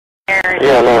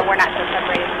Yeah, no. We're not so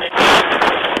separated.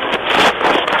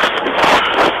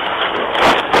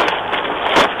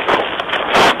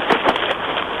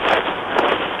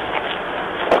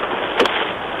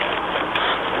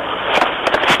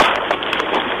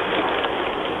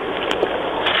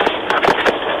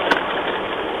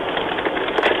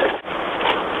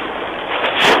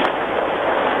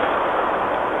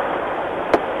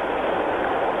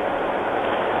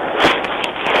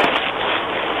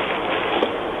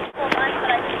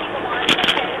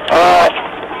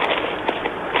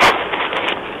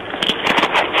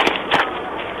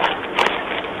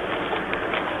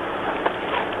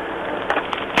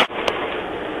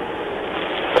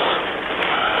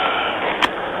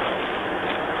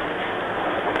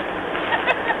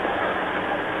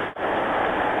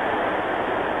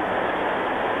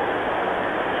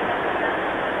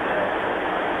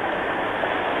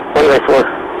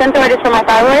 Synthroid is for my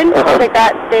thyroid. I take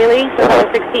that daily, so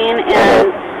 16,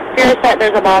 and Schwere,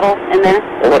 there's a bottle in there.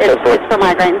 It's for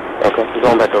migraines. Okay, you're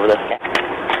going back over there. Okay.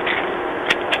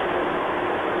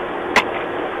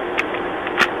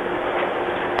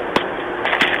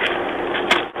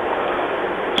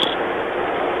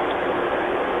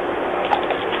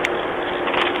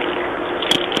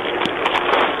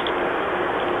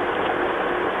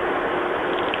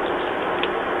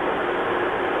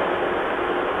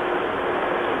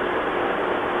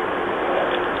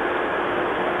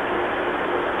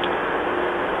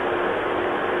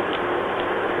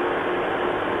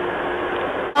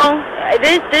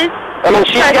 This has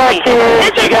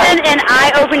been an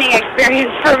eye-opening experience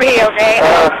for me, okay?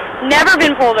 Never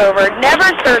been pulled over, never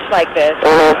searched like this.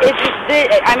 It's just,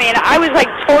 I mean, I was like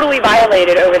totally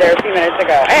violated over there a few minutes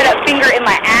ago. I had a finger in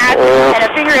my ass and a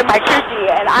finger in my coochie,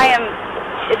 and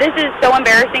this is so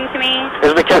embarrassing to me.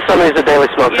 It's because somebody's a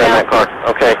daily smoker in that car,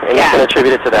 okay? And you can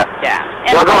attribute it to that. Yeah.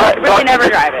 And well, really never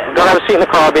drive it. Go have a seat in the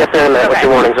car. I'll be up there in a minute with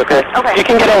your warnings, okay? Okay. You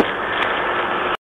can get in.